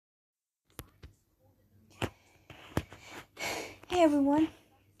Hey everyone,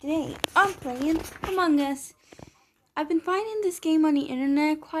 today I'm playing Among Us. I've been finding this game on the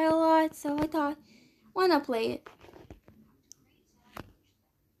internet quite a lot, so I thought, why not play it?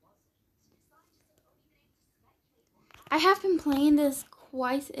 I have been playing this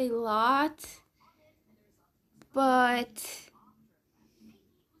quite a lot, but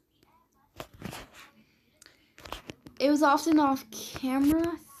it was often off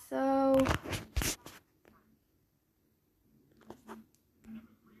camera, so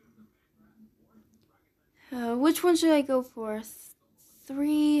which one should I go for?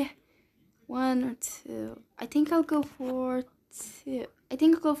 3, 1, or 2? I think I'll go for 2. I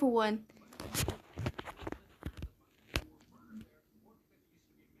think I'll go for 1.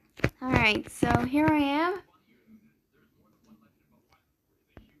 Alright, so here I am.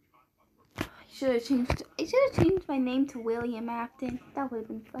 I should have changed my name to William Afton. That would have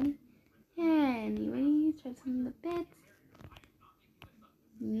been funny. Anyway, try some of the bits.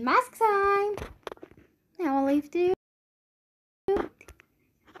 Mask time! Now all I have to do,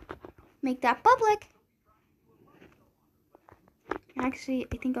 make that public. Actually,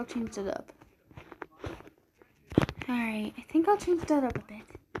 I think I'll change it up. Alright, I think I'll change that up a bit.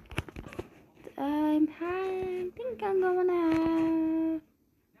 I think I'm gonna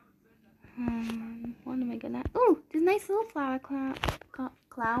have... what am I gonna... Oh, this nice little flower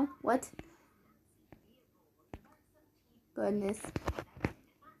cloud. What? Goodness.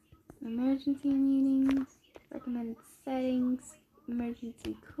 Emergency meetings, recommended settings,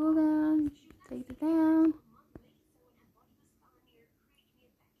 emergency cooldown, take it down.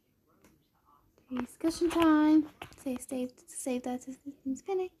 Discussion time, save that system's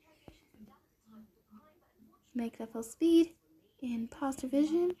finished. Make that full speed. Imposter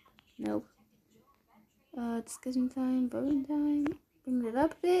vision, nope. Discussion time, voting time, bring it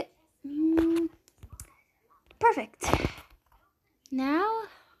up a bit. Perfect. Now,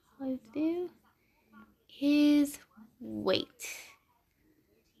 all I have to do is wait.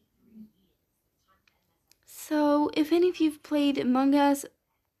 So, if any of you've played Among Us,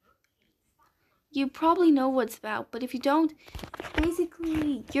 you probably know what it's about, but if you don't,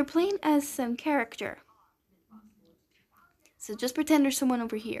 basically, you're playing as some character. So just pretend there's someone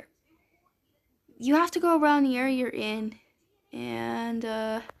over here. You have to go around the area you're in, and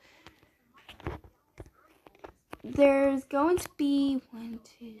there's going to be 1,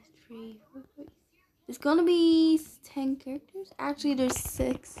 2, 3, 4, 5. There's going to be 10 characters. Actually, there's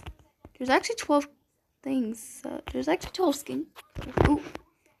 6. There's actually 12 things. There's actually 12 skins. Ooh.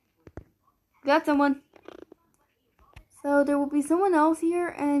 Got someone. So there will be someone else here,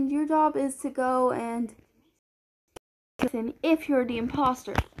 and your job is to go and listen if you're the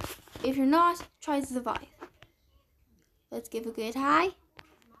imposter. If you're not, try to survive. Let's give a good hi.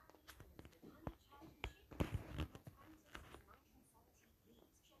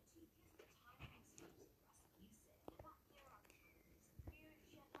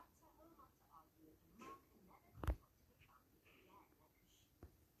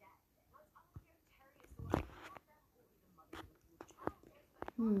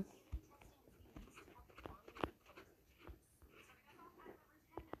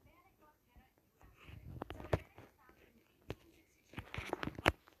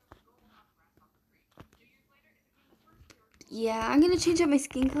 Yeah, I'm gonna change up my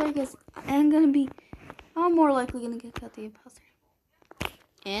skin color because I'm more likely gonna get caught the imposter.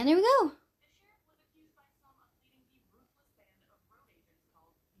 And there we go.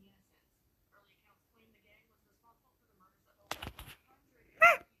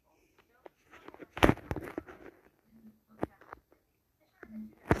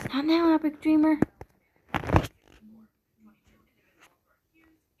 Not now, Epic Dreamer.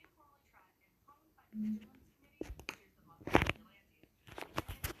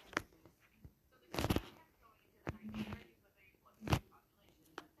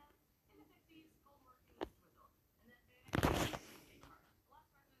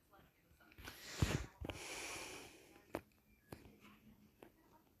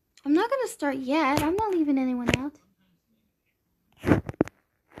 I'm not gonna start yet. I'm not leaving anyone out.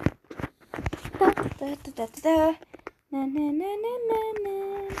 Da, da, da, da, da. Na, na, na, na, na, na.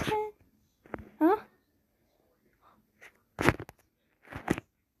 Huh?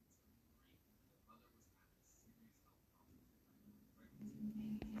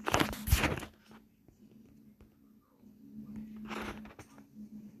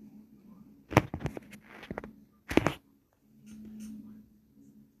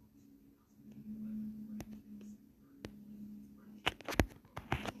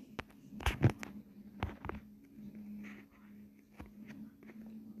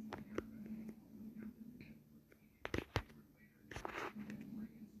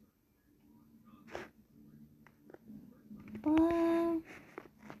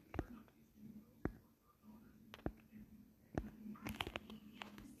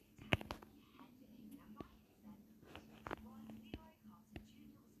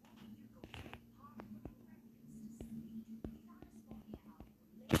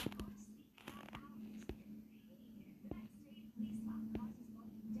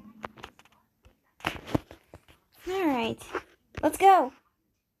 Alright. Let's go.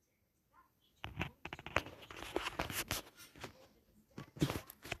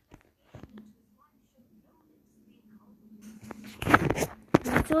 Am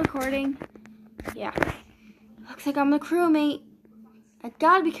I still recording? Yeah. Looks like I'm the crewmate. I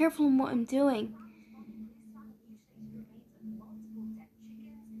gotta be careful in what I'm doing.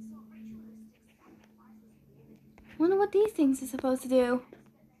 Wonder what these things are supposed to do.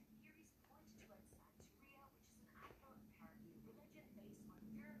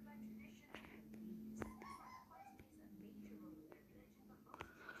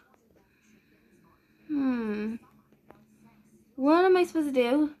 What am I supposed to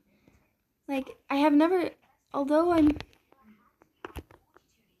do? Like, I have never, although I'm...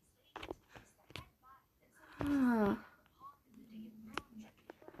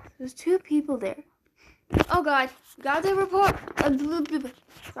 There's two people there. Oh God, got the report.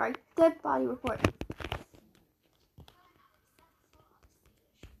 Sorry, dead body report.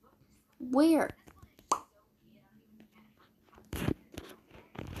 Where?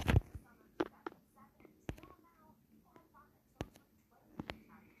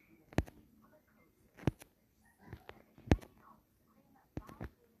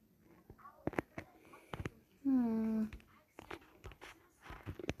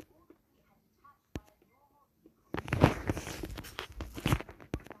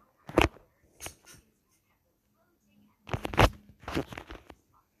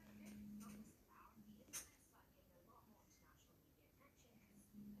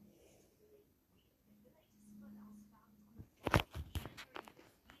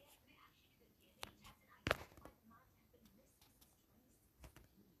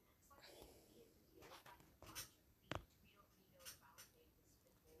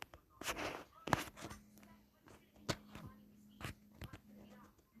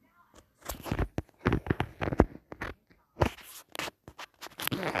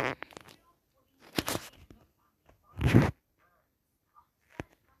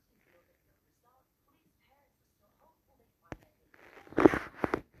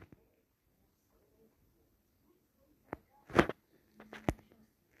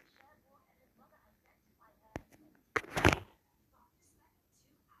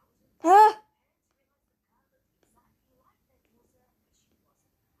 Ah!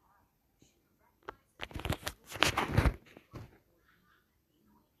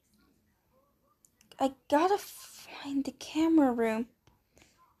 I gotta find the camera room.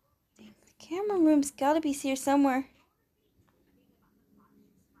 The camera room's gotta be here somewhere.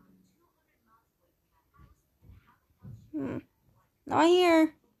 Not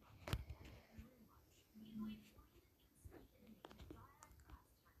here.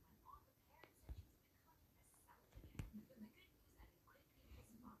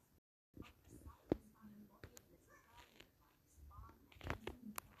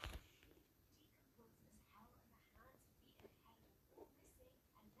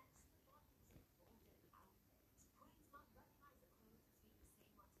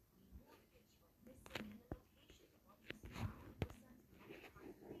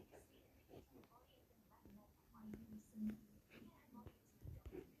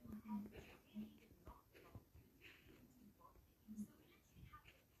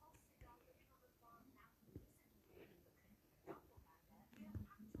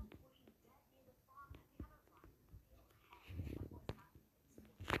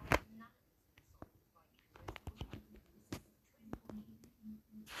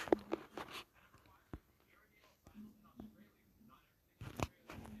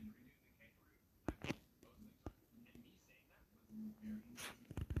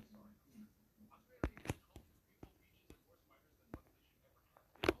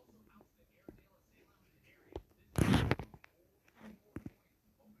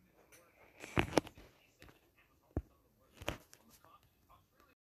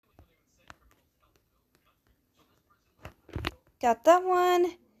 Got that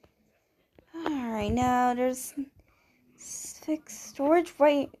one. Alright, now there's fixed storage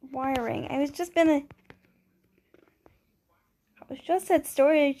wiring. I was just at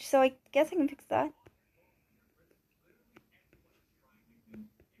storage, so I guess I can fix that.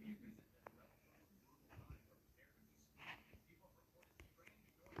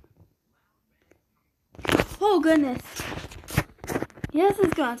 Oh goodness. Yeah, this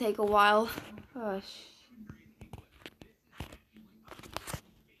is gonna take a while. Gosh.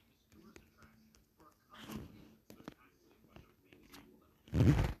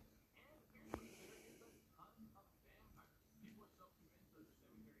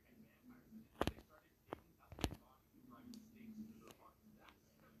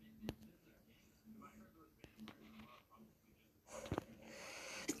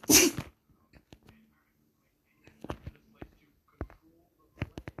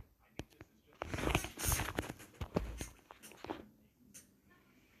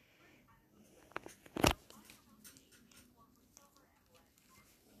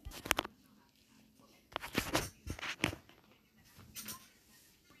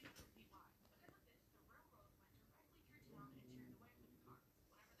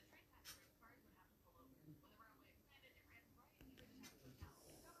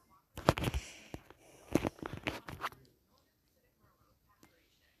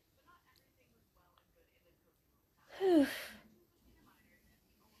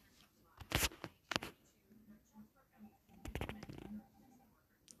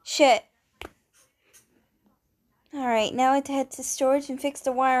 it. Alright, now I have to head to storage and fix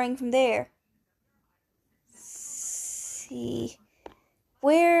the wiring from there. Let's see.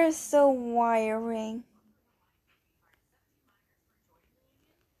 Where's the wiring?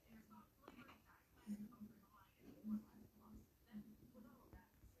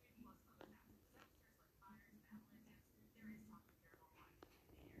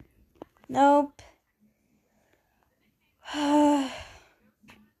 Nope.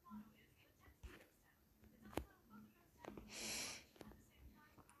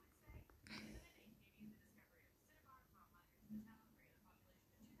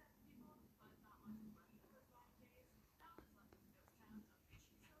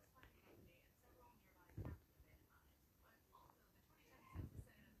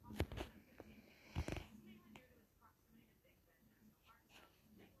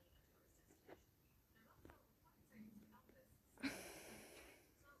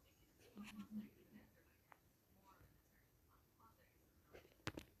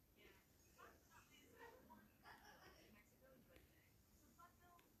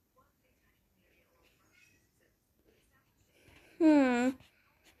 Hmm.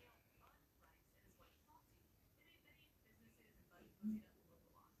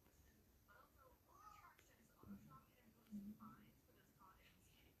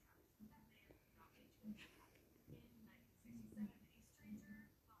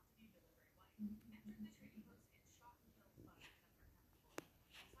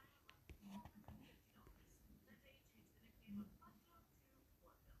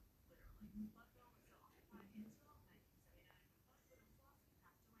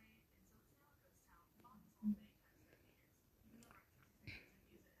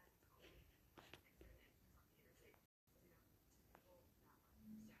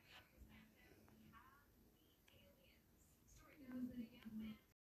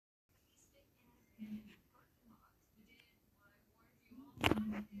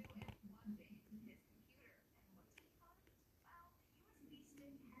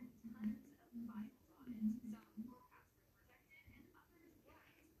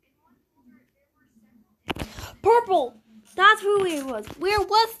 Purple! That's who he was. Where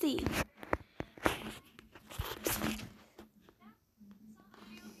was he?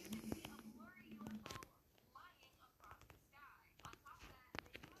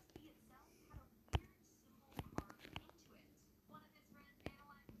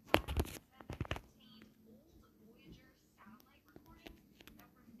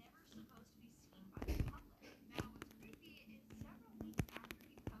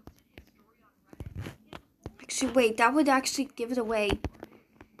 Actually, wait, that would actually give it away.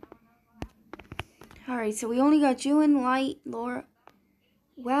 Alright, so we only got Juin, Light, Laura.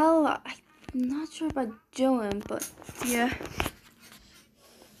 Well, I'm not sure about Juin, but yeah.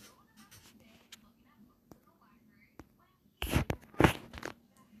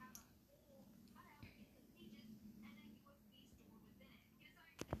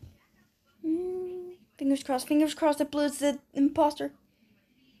 Fingers crossed that Blue's the imposter.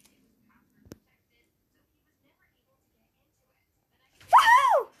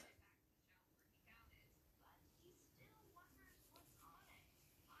 Woohoo!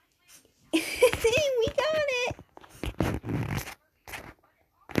 We got it!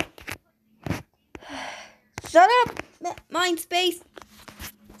 Shut up! Mind space!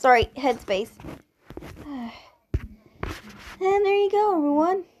 Sorry, headspace. And there you go,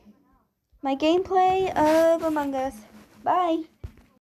 everyone. My gameplay of Among Us. Bye!